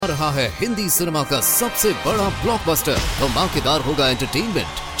रहा है हिंदी सिनेमा का सबसे बड़ा ब्लॉकबस्टर। धमाकेदार होगा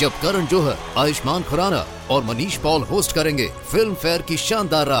एंटरटेनमेंट जब करण जौहर, आयुष्मान खुराना और मनीष पॉल होस्ट करेंगे फिल्म फेयर की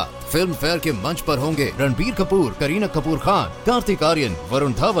शानदार रात। फिल्म फेयर के मंच पर होंगे रणबीर कपूर, करीना कपूर खान, कार्तिक आर्यन,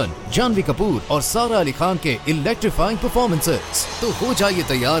 वरुण धवन, जानवी कपूर और सारा अली खान के इलेक्ट्रीफाइंग परफॉर्मेंसेस। तो हो जाइए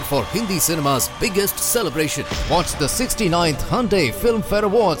तैयार for Hindi cinema's biggest celebration. Watch the 69th Hyundai Film Fair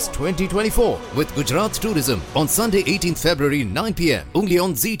Awards 2024 with Gujarat Tourism on Sunday 18th February 9 p.m. only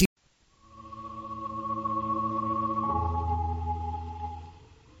on ZT.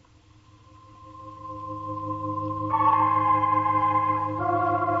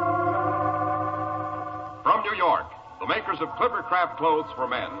 From New York, the makers of Clippercraft clothes for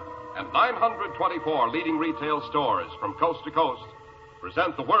men and 924 leading retail stores from coast to coast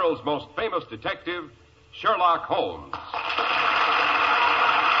present the world's most famous detective, Sherlock Holmes.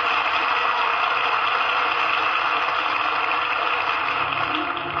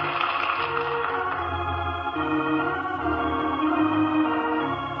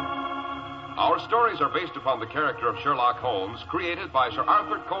 Our stories are based upon the character of Sherlock Holmes, created by Sir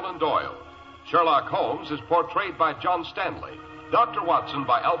Arthur Conan Doyle. Sherlock Holmes is portrayed by John Stanley, Dr. Watson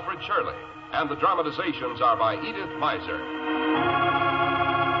by Alfred Shirley, and the dramatizations are by Edith Meiser.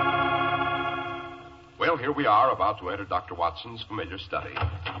 Well, here we are about to enter Dr. Watson's familiar study.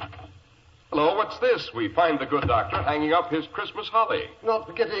 Hello, what's this? We find the good doctor hanging up his Christmas holly. Not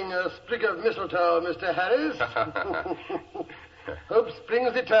forgetting a sprig of mistletoe, Mr. Harris. Hope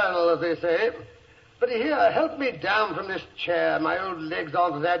springs eternal, as they say. But here, help me down from this chair. My old legs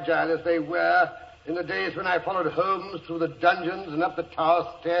aren't as agile as they were in the days when I followed Holmes through the dungeons and up the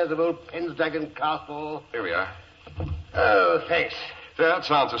tower stairs of old Pendragon Castle. Here we are. Oh, thanks. That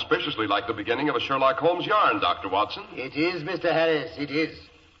sounds suspiciously like the beginning of a Sherlock Holmes yarn, Dr. Watson. It is, Mr. Harris, it is.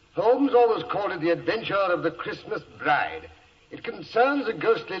 Holmes always called it the adventure of the Christmas bride. It concerns a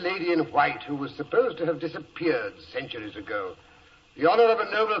ghostly lady in white who was supposed to have disappeared centuries ago. The honor of a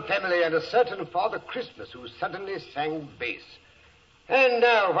noble family and a certain Father Christmas who suddenly sang bass. And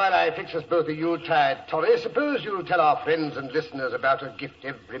now, while I fix us both a Yuletide toddy, suppose you'll tell our friends and listeners about a gift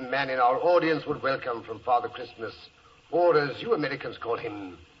every man in our audience would welcome from Father Christmas, or as you Americans call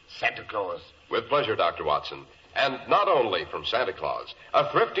him, Santa Claus. With pleasure, Dr. Watson. And not only from Santa Claus. A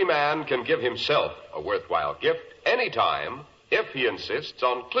thrifty man can give himself a worthwhile gift anytime if he insists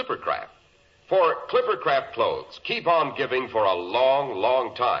on Clippercraft. For Clippercraft clothes keep on giving for a long,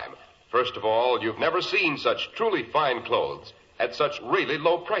 long time. First of all, you've never seen such truly fine clothes at such really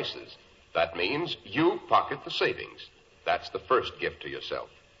low prices. That means you pocket the savings. That's the first gift to yourself.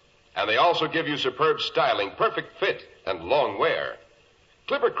 And they also give you superb styling, perfect fit, and long wear.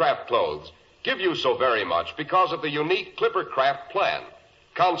 Clippercraft clothes give you so very much because of the unique Clippercraft plan,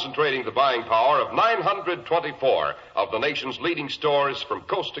 concentrating the buying power of 924 of the nation's leading stores from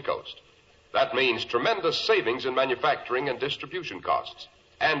coast to coast. That means tremendous savings in manufacturing and distribution costs.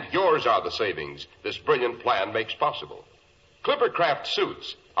 And yours are the savings this brilliant plan makes possible. Clippercraft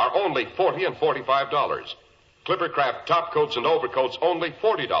suits are only $40 and $45. Clippercraft top coats and overcoats only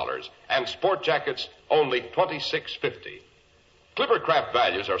 $40, and sport jackets only $26.50. Clippercraft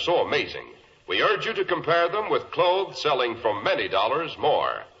values are so amazing, we urge you to compare them with clothes selling for many dollars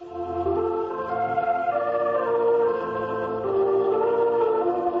more.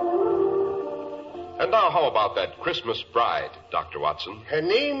 And now, how about that Christmas bride, Dr. Watson? Her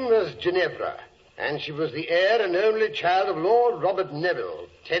name was Ginevra, and she was the heir and only child of Lord Robert Neville,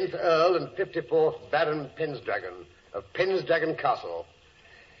 10th Earl and 54th Baron Pendragon of Pendragon Castle.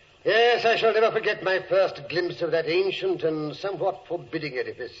 Yes, I shall never forget my first glimpse of that ancient and somewhat forbidding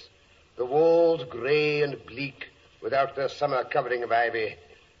edifice. The walls grey and bleak, without their summer covering of ivy.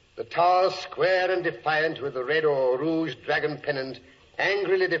 The towers square and defiant, with the red or rouge dragon pennant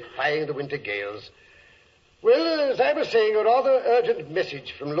angrily defying the winter gales. Well, as I was saying, a rather urgent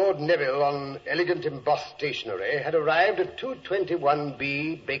message from Lord Neville on elegant embossed stationery had arrived at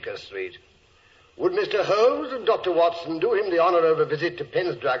 221B Baker Street. Would Mr. Holmes and Dr. Watson do him the honor of a visit to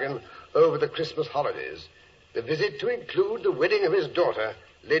Pendragon over the Christmas holidays? The visit to include the wedding of his daughter,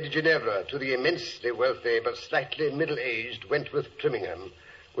 Lady Ginevra, to the immensely wealthy but slightly middle-aged Wentworth Trimmingham,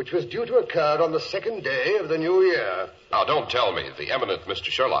 which was due to occur on the second day of the new year. Now, don't tell me the eminent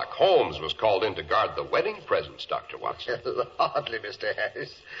Mr. Sherlock Holmes was called in to guard the wedding presents, Dr. Watson. Hardly, Mr.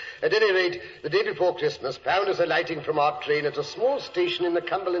 Harris. At any rate, the day before Christmas found us alighting from our train at a small station in the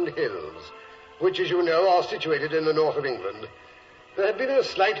Cumberland Hills, which, as you know, are situated in the north of England. There had been a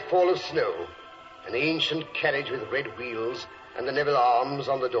slight fall of snow. An ancient carriage with red wheels and the Neville arms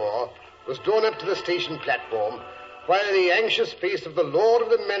on the door was drawn up to the station platform, while the anxious face of the lord of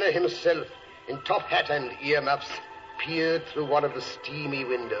the manor himself, in top hat and earmuffs, peered through one of the steamy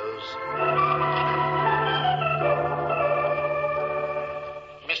windows.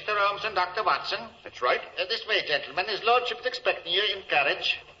 Mr. Holmes and Dr. Watson. That's right. This way, gentlemen. His lordship is expecting you in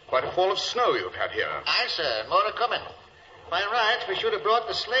carriage. Quite a fall of snow you've had here. Aye, sir. More are coming. By rights, we should have brought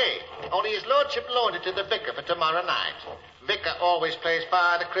the sleigh. Only his lordship loaned it to the vicar for tomorrow night. Vicar always plays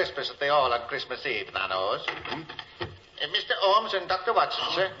Father Christmas at the Hall on Christmas Eve, thou knows. Mr. Holmes and Dr. Watson,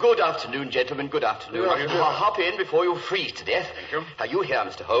 sir. Good afternoon, gentlemen. Good afternoon. Hop in before you freeze to death. Thank you. Are you here,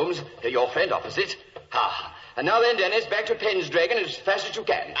 Mr. Holmes? Your friend opposite. And now then, Dennis, back to Pendragon as fast as you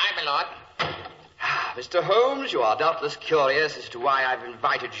can. Aye, my lord. Mr. Holmes, you are doubtless curious as to why I've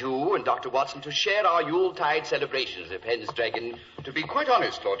invited you and Dr. Watson to share our Yuletide celebrations at Pendragon. To be quite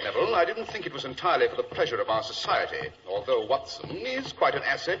honest, Lord Neville, I didn't think it was entirely for the pleasure of our society, although Watson is quite an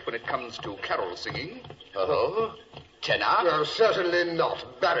asset when it comes to carol singing. Oh? Tenor? No, certainly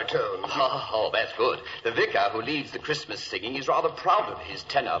not. Baritone. Oh, that's good. The vicar who leads the Christmas singing is rather proud of his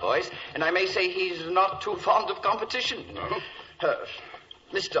tenor voice, and I may say he's not too fond of competition. No?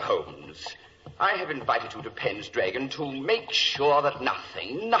 Mr. Holmes, I have invited you to Pendragon to make sure that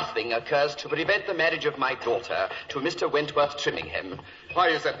nothing occurs to prevent the marriage of my daughter to Mr. Wentworth Trimmingham. Why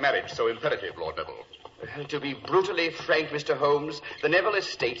is that marriage so imperative, Lord Neville? To be brutally frank, Mr. Holmes, the Neville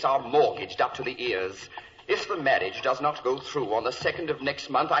estates are mortgaged up to the ears. If the marriage does not go through on the 2nd of next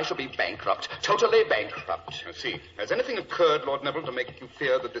month, I shall be bankrupt, totally bankrupt. I see. Has anything occurred, Lord Neville, to make you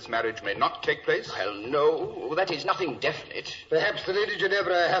fear that this marriage may not take place? Well, no, that is nothing definite. Perhaps the Lady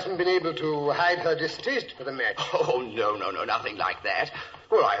Ginevra hasn't been able to hide her distaste for the match. Oh, no, nothing like that.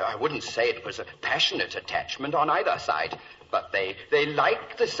 Well, I wouldn't say it was a passionate attachment on either side. But they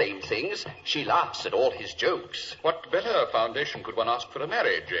like the same things. She laughs at all his jokes. What better foundation could one ask for a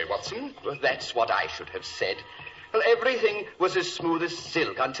marriage, Watson? Well, that's what I should have said. Well, everything was as smooth as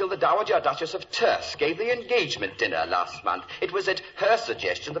silk until the Dowager Duchess of Terce gave the engagement dinner last month. It was at her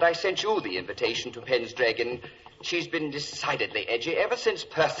suggestion that I sent you the invitation to Pendragon. She's been decidedly edgy ever since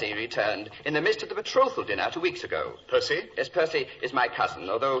Percy returned in the midst of the betrothal dinner 2 weeks ago. Percy? Yes, Percy is my cousin,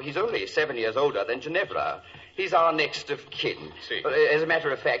 although he's only 7 years older than Ginevra. He's our next of kin. See. As a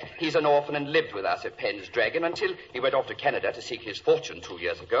matter of fact, he's an orphan and lived with us at Pendragon until he went off to Canada to seek his fortune 2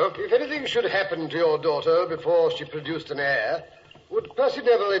 years ago. If anything should happen to your daughter before she produced an heir, would Percy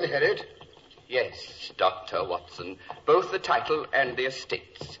Neville inherit? Yes, Dr. Watson. Both the title and the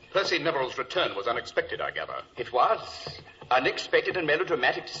estates. Percy Neville's return was unexpected, I gather. It was. Unexpected and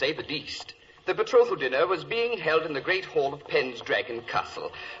melodramatic, to say the least. The betrothal dinner was being held in the great hall of Pendragon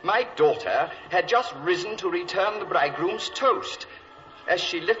Castle. My daughter had just risen to return the bridegroom's toast. As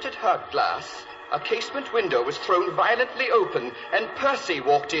she lifted her glass, a casement window was thrown violently open, and Percy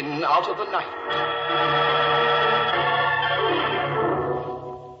walked in out of the night.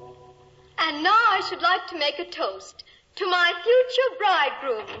 And now I should like to make a toast to my future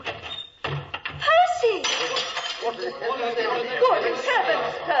bridegroom. Percy! Good heavens,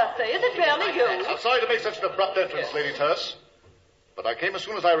 Percy, is it really you? I'm sorry to make such an abrupt entrance, Lady Terce, but I came as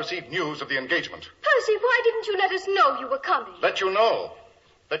soon as I received news of the engagement. Percy, why didn't you let us know you were coming? Let you know.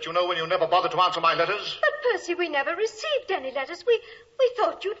 Let you know when you never bothered to answer my letters. But, Percy, we never received any letters. We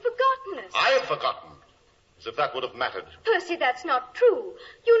thought you'd forgotten us. I had forgotten. As if that would have mattered. Percy, that's not true.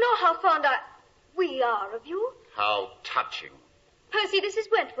 You know how fond we are of you. How touching. Percy, this is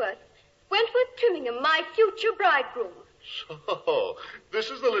Wentworth. Wentworth Trimmingham, my future bridegroom. So, this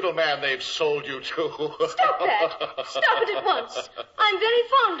is the little man they've sold you to. Stop that. Stop it at once. I'm very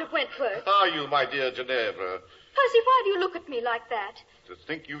fond of Wentworth. Are you, my dear Ginevra? Percy, why do you look at me like that? To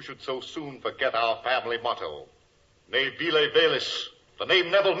think you should so soon forget our family motto. Ne vile velis. The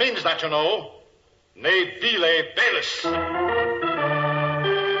name Neville means that, you know. Ne vile velis.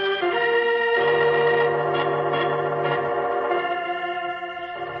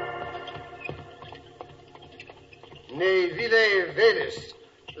 Ne vile velis.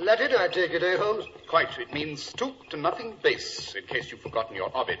 Latin, I take it, Holmes? Quite. It means stoop to nothing base, in case you've forgotten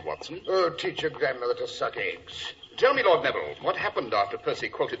your Ovid, Watson. Oh, teach your grandmother to suck eggs. Tell me, Lord Neville, what happened after Percy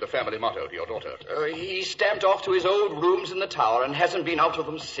quoted the family motto to your daughter? He stamped off to his old rooms in the tower and hasn't been out of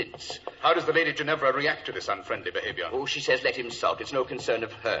them since. How does the Lady Ginevra react to this unfriendly behavior? Oh, she says let him sulk. It's no concern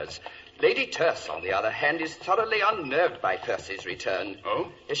of hers. Lady Terce, on the other hand, is thoroughly unnerved by Percy's return.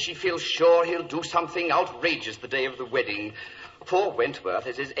 Oh? As she feels sure he'll do something outrageous the day of the wedding. Poor Wentworth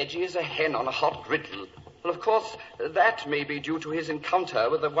is as edgy as a hen on a hot griddle. Well, of course, that may be due to his encounter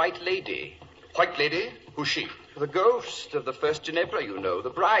with the White Lady. White Lady? Who's she? The ghost of the first Ginevra, you know. The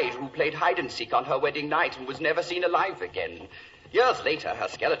bride who played hide-and-seek on her wedding night and was never seen alive again. Years later, her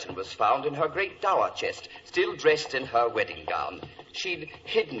skeleton was found in her great dower chest, still dressed in her wedding gown. She'd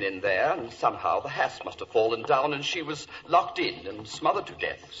hidden in there, and somehow the hasp must have fallen down, and she was locked in and smothered to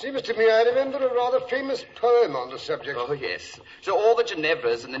death. Seems to me I remember a rather famous poem on the subject. Oh, yes. So all the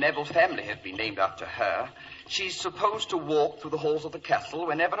Ginevras in the Neville family have been named after her. She's supposed to walk through the halls of the castle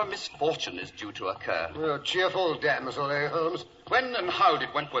whenever a misfortune is due to occur. Oh, cheerful damsel, eh, Holmes? When and how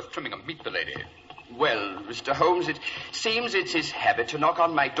did Wentworth Trimmingham meet the lady? Well, Mr. Holmes, it seems it's his habit to knock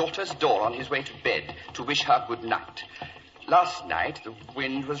on my daughter's door on his way to bed to wish her good night. Last night, the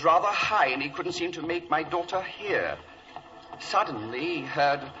wind was rather high, and he couldn't seem to make my daughter hear. Suddenly, he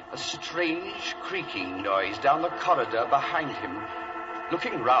heard a strange creaking noise down the corridor behind him.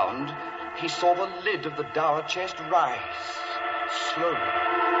 Looking round, he saw the lid of the dower chest rise slowly.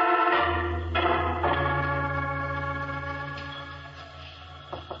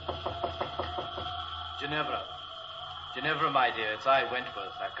 Ginevra, my dear, it's I,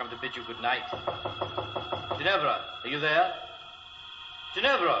 Wentworth. I've come to bid you good night. Ginevra, are you there?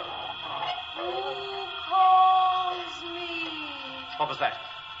 Ginevra! Who calls me? What was that?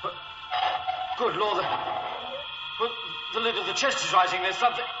 Good Lord, the lid of the chest is rising. There's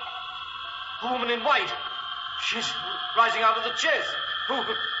something... A woman in white. She's rising out of the chest. Who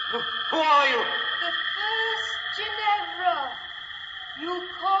are you? The first Ginevra. You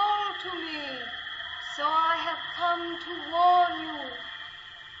called to me, so I have come to warn you.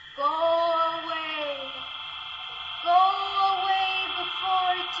 Go away. Go away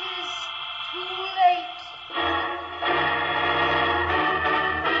before it is too late.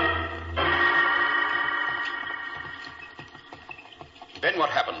 Then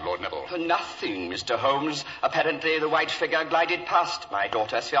what happened, Lord Neville? Nothing, Mr. Holmes. Apparently, the white figure glided past my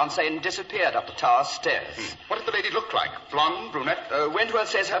daughter's fiancé and disappeared up the tower stairs. What did the lady look like? Blonde, brunette? Wentworth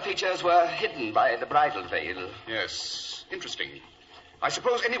says her features were hidden by the bridal veil. Yes, interesting. I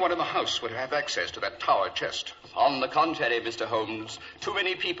suppose anyone in the house would have access to that tower chest. On the contrary, Mr. Holmes, too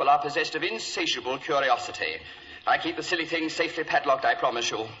many people are possessed of insatiable curiosity. I keep the silly thing safely padlocked, I promise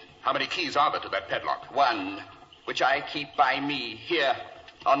you. How many keys are there to that padlock? One, which I keep by me, here,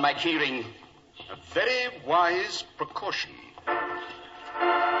 on my key ring. A very wise precaution.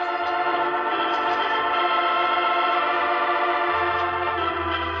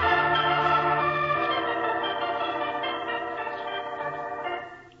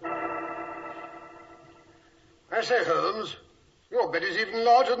 I say, Holmes, your bed is even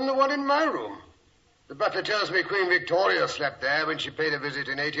larger than the one in my room. The butler tells me Queen Victoria slept there when she paid a visit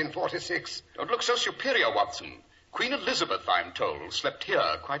in 1846. Don't look so superior, Watson. Queen Elizabeth, I'm told, slept here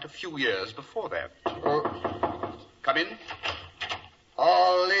quite a few years before that. Oh. Come in.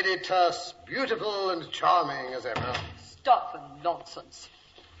 Oh, Lady Tuss, beautiful and charming as ever. Stuff and nonsense.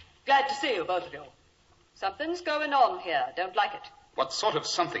 Glad to see you, both of you. Something's going on here. Don't like it. What sort of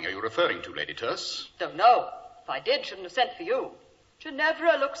something are you referring to, Lady Tuss? Don't know. If I did, shouldn't have sent for you.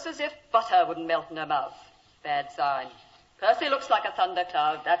 Ginevra looks as if butter wouldn't melt in her mouth. Bad sign. Percy looks like a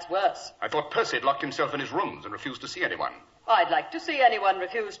thundercloud. That's worse. I thought Percy had locked himself in his rooms and refused to see anyone. I'd like to see anyone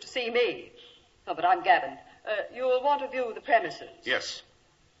refuse to see me. Oh, but I'm gabbing. You'll want to view the premises. Yes.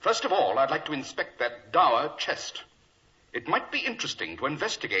 First of all, I'd like to inspect that dower chest. It might be interesting to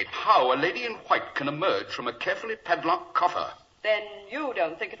investigate how a lady in white can emerge from a carefully padlocked coffer. Then you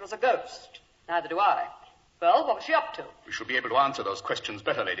don't think it was a ghost. Neither do I. Well, what was she up to? We shall be able to answer those questions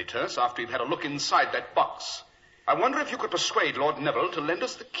better, Lady Terce, after you've had a look inside that box. I wonder if you could persuade Lord Neville to lend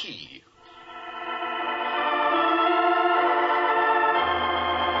us the key.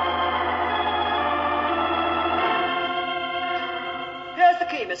 Here's the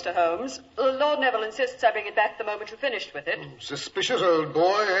key, Mr. Holmes. Lord Neville insists I bring it back the moment you've finished with it. Suspicious old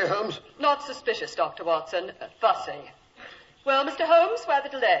boy, eh, Holmes? Not suspicious, Dr. Watson. Fussy. Well, Mr. Holmes, why the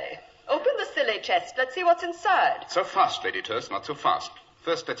delay? Open the silly chest. Let's see what's inside. So fast, Lady Terce, not so fast.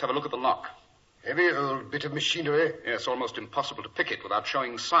 First, let's have a look at the lock. Heavy old bit of machinery. Yes, almost impossible to pick it without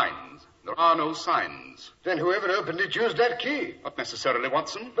showing signs. There are no signs. Then whoever opened it used that key. Not necessarily,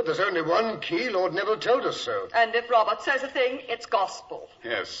 Watson. But there's only one key. Lord Neville told us so. And if Robert says a thing, it's gospel.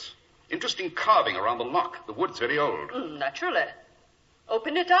 Yes. Interesting carving around the lock. The wood's very old. Naturally.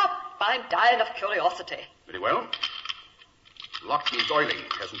 Open it up. I'm dying of curiosity. Very well. Lock needs oiling.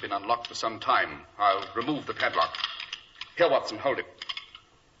 It hasn't been unlocked for some time. I'll remove the padlock. Here, Watson, hold it.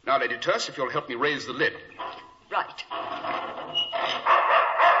 Now, Lady Terce, if you'll help me raise the lid. Right.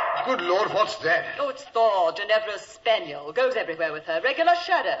 Good Lord, what's that? Oh, it's Thor, Ginevra's spaniel. Goes everywhere with her. Regular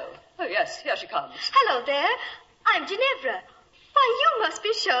shadow. Oh, yes, here she comes. Hello there. I'm Ginevra. Why, you must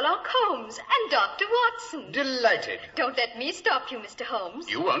be Sherlock Holmes and Dr. Watson. Delighted. Don't let me stop you, Mr. Holmes.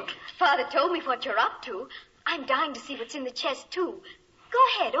 You won't. Father told me what you're up to. I'm dying to see what's in the chest, too. Go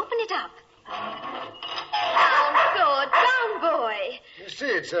ahead, open it up. Down, Thor, down, boy. You see,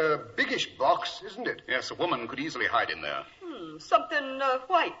 it's a biggish box, isn't it? Yes, a woman could easily hide in there. Something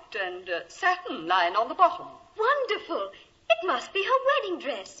white and satin lying on the bottom. Wonderful. It must be her wedding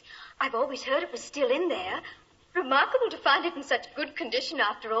dress. I've always heard it was still in there. Remarkable to find it in such good condition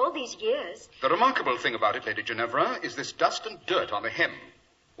after all these years. The remarkable thing about it, Lady Ginevra, is this dust and dirt on the hem.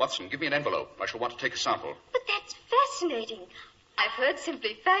 Watson, give me an envelope. I shall want to take a sample. But that's fascinating. I've heard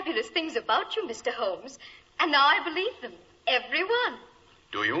simply fabulous things about you, Mr. Holmes, and now I believe them. Every one.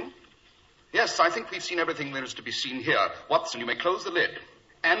 Do you? Yes, I think we've seen everything there is to be seen here. Watson, you may close the lid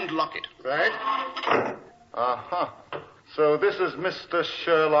and lock it. Right. Uh-huh. So this is Mr.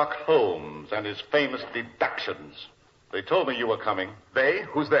 Sherlock Holmes and his famous deductions. They told me you were coming. They?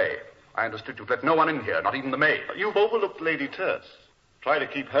 Who's they? I understood you'd let no one in here, not even the maid. You've overlooked Lady Terce. Try to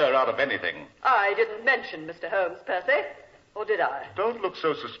keep her out of anything. I didn't mention Mr. Holmes, Percy. Or did I? Don't look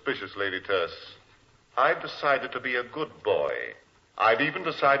so suspicious, Lady Terce. I've decided to be a good boy. I've even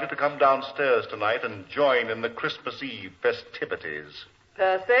decided to come downstairs tonight and join in the Christmas Eve festivities.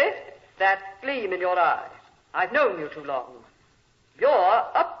 Percy, that gleam in your eye. I've known you too long. You're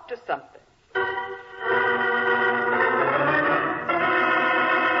up to something.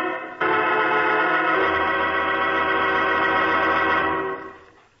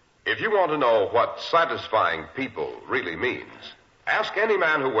 If you want to know what satisfying people really means, ask any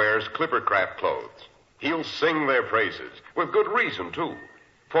man who wears Clippercraft clothes. He'll sing their praises, with good reason, too.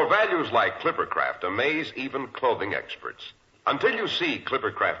 For values like Clippercraft amaze even clothing experts. Until you see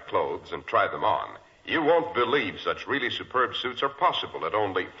Clippercraft clothes and try them on, you won't believe such really superb suits are possible at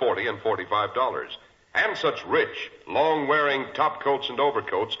only $40 and $45. And such rich, long-wearing top coats and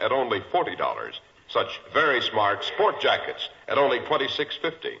overcoats at only $40. Such very smart sport jackets at only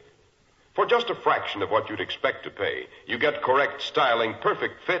 $26.50. For just a fraction of what you'd expect to pay, you get correct styling,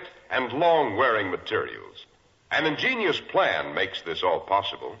 perfect fit, and long-wearing materials. An ingenious plan makes this all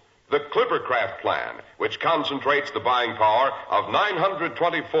possible. The Clippercraft plan, which concentrates the buying power of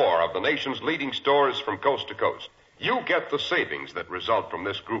 924 of the nation's leading stores from coast to coast. You get the savings that result from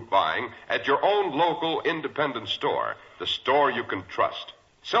this group buying at your own local independent store, the store you can trust.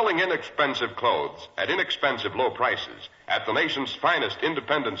 Selling inexpensive clothes at inexpensive low prices at the nation's finest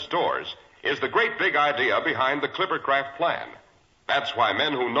independent stores is the great big idea behind the Clippercraft plan. That's why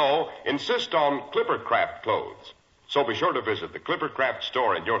men who know insist on Clippercraft clothes. So be sure to visit the Clippercraft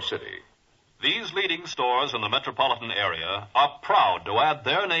store in your city. These leading stores in the metropolitan area are proud to add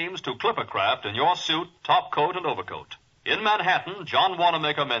their names to Clippercraft in your suit, top coat, and overcoat. In Manhattan, John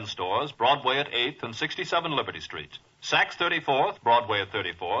Wanamaker Men's Stores, Broadway at 8th and 67 Liberty Street. Saks 34th, Broadway at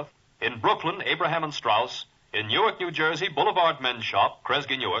 34th. In Brooklyn, Abraham and Strauss. In Newark, New Jersey, Boulevard Men's Shop,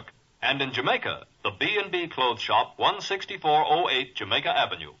 Kresge Newark. And in Jamaica, the B&B Clothes Shop, 16408 Jamaica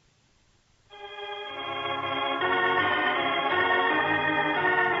Avenue.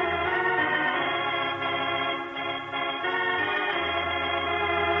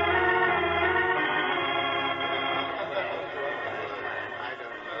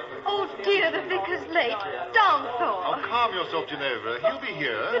 Dear, the vicar's late. Down, Thor. Oh, calm yourself, Ginevra. He'll be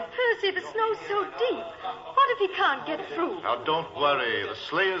here. But, Percy, the snow's so deep. What if he can't get through? Now, don't worry. The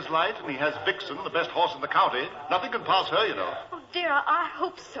sleigh is light, and he has Vixen, the best horse in the county. Nothing can pass her, you know. Oh, dear, I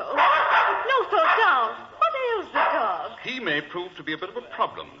hope so. No, Thor, down. What ails the dog? He may prove to be a bit of a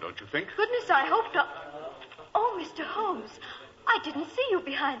problem, don't you think? Goodness, I hope not. Oh, Mr. Holmes, I didn't see you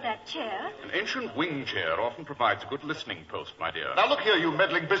behind that chair. An ancient wing chair often provides a good listening post, my dear. Now, look here, you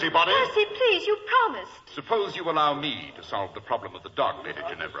meddling busybody. Percy, please, you promised. Suppose you allow me to solve the problem of the dog, Lady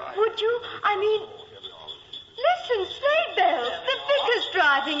Ginevra. Would you? I mean... Listen, sleigh bells. The vicar's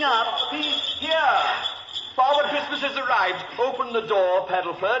driving up. He's here. Father Christmas has arrived. Open the door,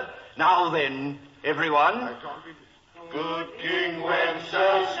 Paddleford. Now then, everyone. Good King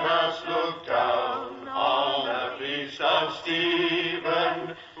Wenceslas looked down on the feast of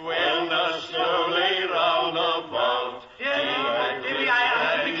Stephen when the snow lay round about.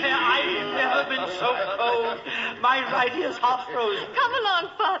 I've never been so cold. My right ear's half frozen. Come along,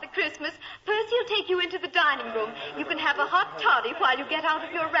 Father Christmas. Percy will take you into the dining room. You can have a hot toddy while you get out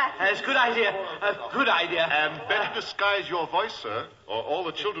of your wrap. That's a good idea. A good idea. And better disguise your voice, sir, or all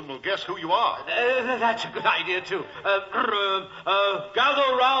the children will guess who you are. That's a good idea, too. Gather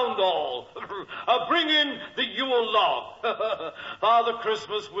round all. Bring in the Yule log. Father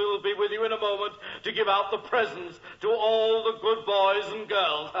Christmas will be with you in a moment to give out the presents to all the good boys and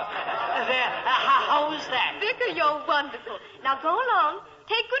girls. How is that? Vicar, you're wonderful. Now go along.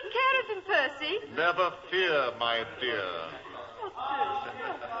 Take good care of him, Percy. Never fear, my dear.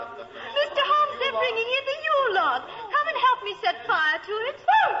 Mr. Holmes, they're bringing in the Yule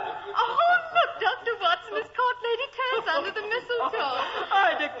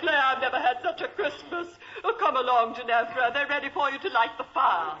Ginevra. They're ready for you to light the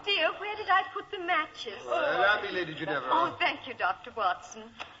fire. Dear, where did I put the matches? Allow me, Lady Ginevra. Oh, thank you, Dr. Watson.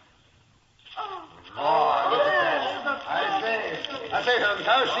 Oh, look at that. I say, Holmes,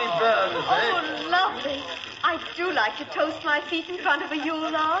 how she burns, oh, lovely. I do like to toast my feet in front of a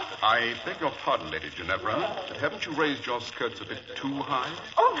Yule log. I beg your pardon, Lady Ginevra, but haven't you raised your skirts a bit too high?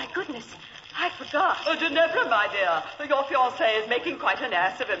 Oh, my goodness. I forgot. Ginevra, my dear, your fiancé is making quite an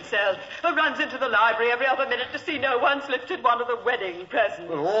ass of himself. Runs into the library every other minute to see no one's lifted one of the wedding presents.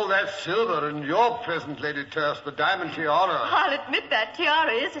 Well, all that silver and your present, Lady Terce, the diamond tiara. I'll admit that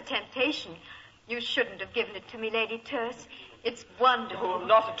tiara is a temptation. You shouldn't have given it to me, Lady Terce. It's wonderful. Oh,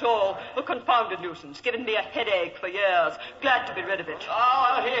 not at all. A confounded nuisance. Given me a headache for years. Glad to be rid of it.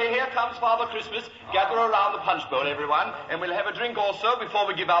 Ah, here comes Father Christmas. Gather around the punch bowl, everyone, and we'll have a drink also before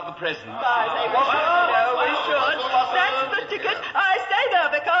we give out the presents. I say we should. No, we should. That's the ticket. I say there,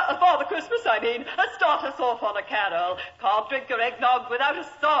 Vicar. Father Christmas, I mean. Start us off on a carol. Can't drink your eggnog without a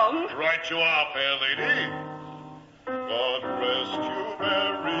song. Right you are, fair lady. God rest you,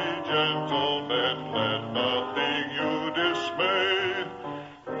 merry gentlemen, let nothing you dismay.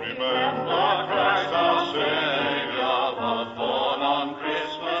 Remember Christ our Savior was born on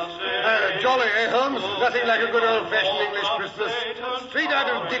Christmas Day. Jolly, eh, Holmes? Nothing like a good old-fashioned English Christmas. Straight out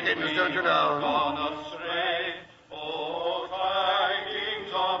of Dickens, don't you know? Oh,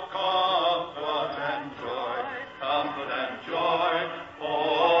 tidings of comfort and joy, comfort and joy.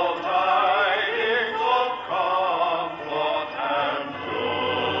 Oh, tidings of comfort and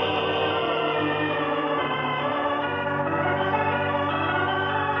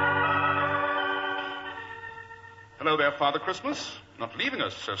Hello there, Father Christmas. Not leaving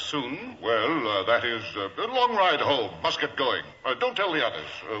us so soon. Well, that is a long ride home. Must get going. Don't tell the others.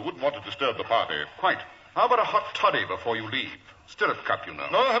 Wouldn't want to disturb the party. Quite. How about a hot toddy before you leave? Stirrup cup, you know.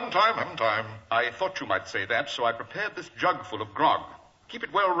 No, haven't time. I thought you might say that, so I prepared this jug full of grog. Keep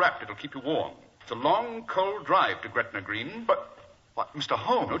it well wrapped. It'll keep you warm. It's a long, cold drive to Gretna Green. But, what, Mr.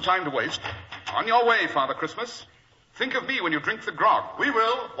 Holmes? No time to waste. On your way, Father Christmas. Think of me when you drink the grog. We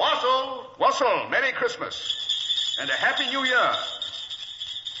will. Wassail! Wassail, Merry Christmas. And a Happy New Year.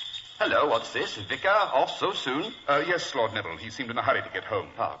 Hello, what's this? Vicar off so soon? Yes, Lord Neville. He seemed in a hurry to get home.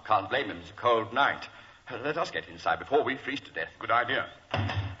 Oh, can't blame him. It's a cold night. Let us get inside before we freeze to death. Good idea. Oh,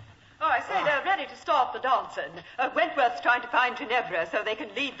 I say they're ready to start the dancing. Wentworth's trying to find Ginevra so they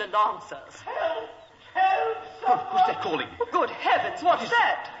can lead the lancers. Help! Help! Who's that calling? Oh, good heavens, what's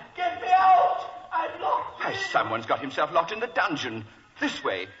that? Get me out! I'm locked. Why, someone's got himself locked in the dungeon. This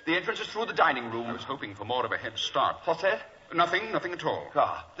way. The entrance is through the dining room. I was hoping for more of a head start. What's that? Nothing at all.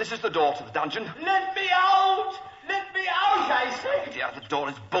 Ah, this is the door to the dungeon. Let me out! Let me out, I say! Yeah, the door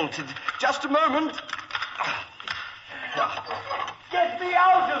is bolted. Just a moment. Get me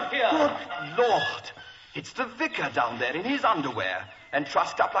out of here! Good Lord. It's the vicar down there in his underwear and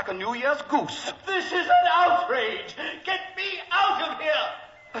trussed up like a New Year's goose. This is an outrage! Get me out of here!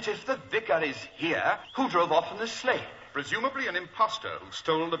 But if the vicar is here, who drove off in the sleigh? Presumably an impostor who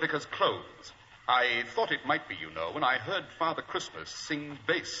stole the vicar's clothes. I thought it might be, you know, when I heard Father Christmas sing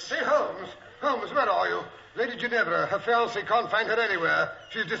bass. Say, Holmes, where are you? Lady Ginevra, her fiancé can't find her anywhere.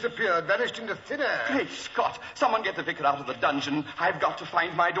 She's disappeared, vanished into thin air. Great Scott, someone get the vicar out of the dungeon. I've got to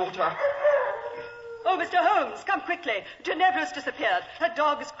find my daughter. Oh, Mr. Holmes, come quickly. Ginevra's disappeared. Her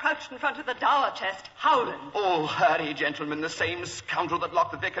dog is crouched in front of the dower chest, howling. Oh, hurry, gentlemen. The same scoundrel that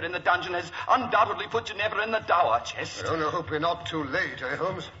locked the vicar in the dungeon has undoubtedly put Ginevra in the dower chest. I only hope we're not too late, eh,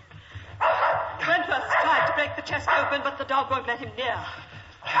 Holmes? Wentworth's tried to break the chest open, but the dog won't let him near.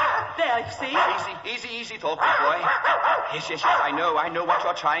 There, you see? Easy, thoughtful boy. Yes, I know what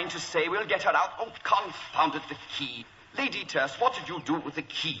you're trying to say. We'll get her out. Oh, confound it, the key. Lady Terce, what did you do with the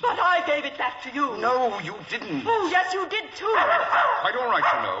key? But I gave it back to you. No, you didn't. Oh, yes, you did, too. Quite all right,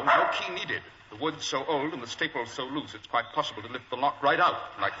 you know. No key needed. The wood's so old and the staples so loose, it's quite possible to lift the lock right out,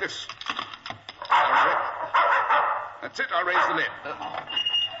 like this. That's it. I'll raise the lid.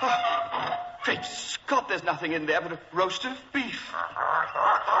 Great Scott, there's nothing in there but a roast of beef.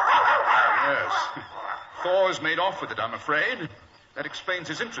 Yes. Thor's made off with it, I'm afraid. That explains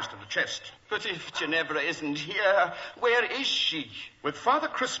his interest in the chest. But if Ginevra isn't here, where is she? With Father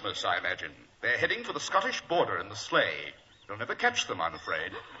Christmas, I imagine. They're heading for the Scottish border in the sleigh. You'll never catch them, I'm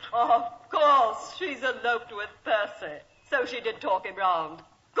afraid. Oh, of course. She's eloped with Percy. So she did talk him round.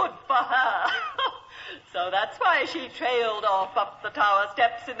 Good for her. So that's why she trailed off up the tower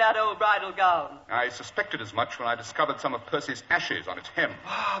steps in that old bridal gown. I suspected as much when I discovered some of Percy's ashes on its hem.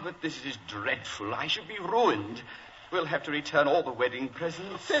 But this is dreadful. I should be ruined. We'll have to return all the wedding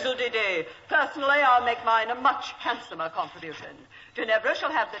presents. Fiddle-dee-dee. Personally, I'll make mine a much handsomer contribution. Ginevra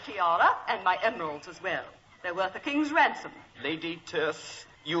shall have the tiara and my emeralds as well. They're worth a king's ransom. Lady Terse,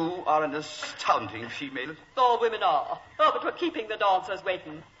 you are an astounding female. All women are. Oh, but we're keeping the dancers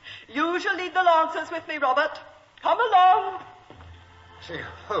waiting. You shall lead the lancers with me, Robert. Come along. Say,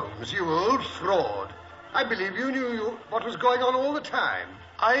 Holmes, you old fraud. I believe you knew what was going on all the time.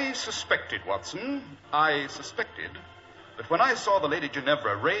 I suspected, Watson. I suspected. But when I saw the Lady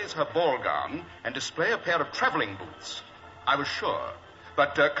Ginevra raise her ball gown and display a pair of traveling boots, I was sure.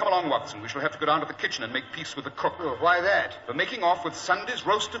 But come along, Watson. We shall have to go down to the kitchen and make peace with the cook. Oh, why that? For making off with Sunday's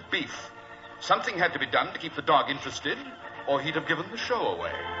roast of beef. Something had to be done to keep the dog interested, or he'd have given the show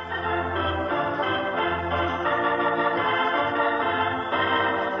away.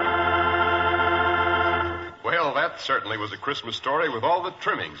 Well, that certainly was a Christmas story with all the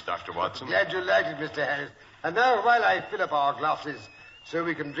trimmings, Dr. Watson. Glad you liked it, Mr. Harris. And now, while I fill up our glasses, so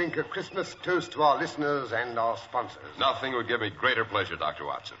we can drink a Christmas toast to our listeners and our sponsors. Nothing would give me greater pleasure, Dr.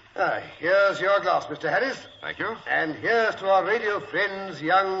 Watson. Here's your glass, Mr. Harris. Thank you. And here's to our radio friends,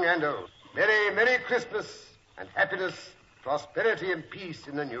 young and old. Merry, Merry Christmas and happiness, prosperity and peace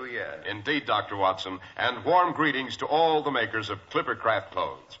in the new year. Indeed, Dr. Watson, and warm greetings to all the makers of Clippercraft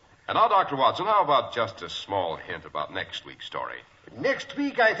clothes. And now, Dr. Watson, how about just a small hint about next week's story? Next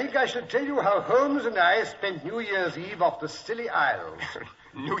week, I think I should tell you how Holmes and I spent New Year's Eve off the Scilly Isles.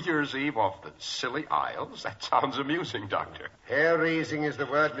 New Year's Eve off the Scilly Isles? That sounds amusing, Doctor. Hair-raising is the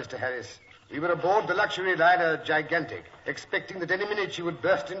word, Mr. Harris. We were aboard the luxury liner Gigantic, expecting that any minute she would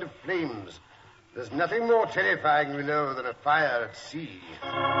burst into flames. There's nothing more terrifying, you know, than a fire at sea.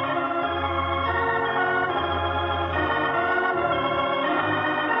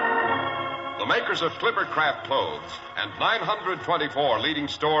 The makers of Clippercraft clothes and 924 leading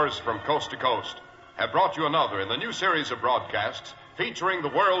stores from coast to coast have brought you another in the new series of broadcasts featuring the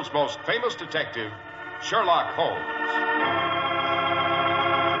world's most famous detective, Sherlock Holmes.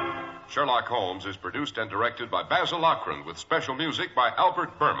 Sherlock Holmes is produced and directed by Basil Lochran with special music by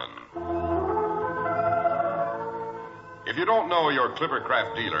Albert Berman. If you don't know your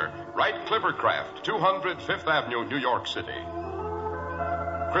Clippercraft dealer, write Clippercraft, 200 Fifth Avenue, New York City.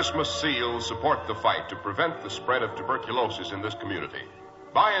 Christmas seals support the fight to prevent the spread of tuberculosis in this community.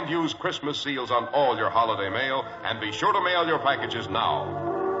 Buy and use Christmas seals on all your holiday mail, and be sure to mail your packages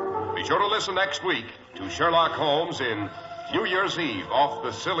now. Be sure to listen next week to Sherlock Holmes in New Year's Eve off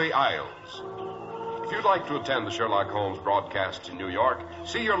the Scilly Isles. If you'd like to attend the Sherlock Holmes broadcasts in New York,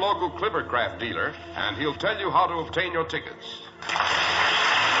 see your local Clippercraft dealer, and he'll tell you how to obtain your tickets.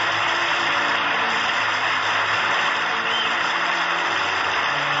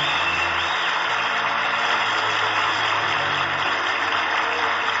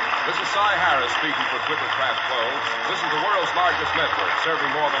 This is Cy Harris speaking for Clippercraft Clothes. This is the world's largest network,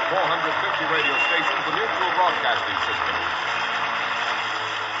 serving more than 450 radio stations, the Mutual Broadcasting System.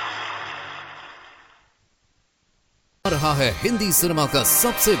 आ रहा है Hindi cinema का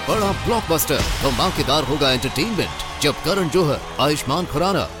सबसे बड़ा blockbuster. धमाकेदार होगा entertainment जब करण जौहर, आयुष्मान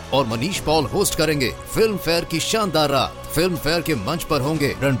खुराना और Manish Paul host करेंगे फिल्म फेयर की शानदार रात। फिल्म फेयर के मंच पर होंगे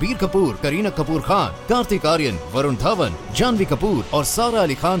रणबीर कपूर, करीना कपूर खान, कार्तिक आर्यन, वरुण धवन, जानवी कपूर और सारा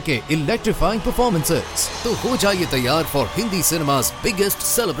अली खान के इलेक्ट्रीफाइंग परफॉर्मेंसेस। तो हो जाइए तैयार for Hindi cinema's biggest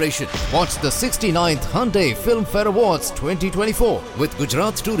celebration. Watch the 69th Hyundai Film Fair Awards 2024 with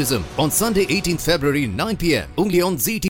Gujarat Tourism on Sunday 18th February 9 p.m. only on ZT.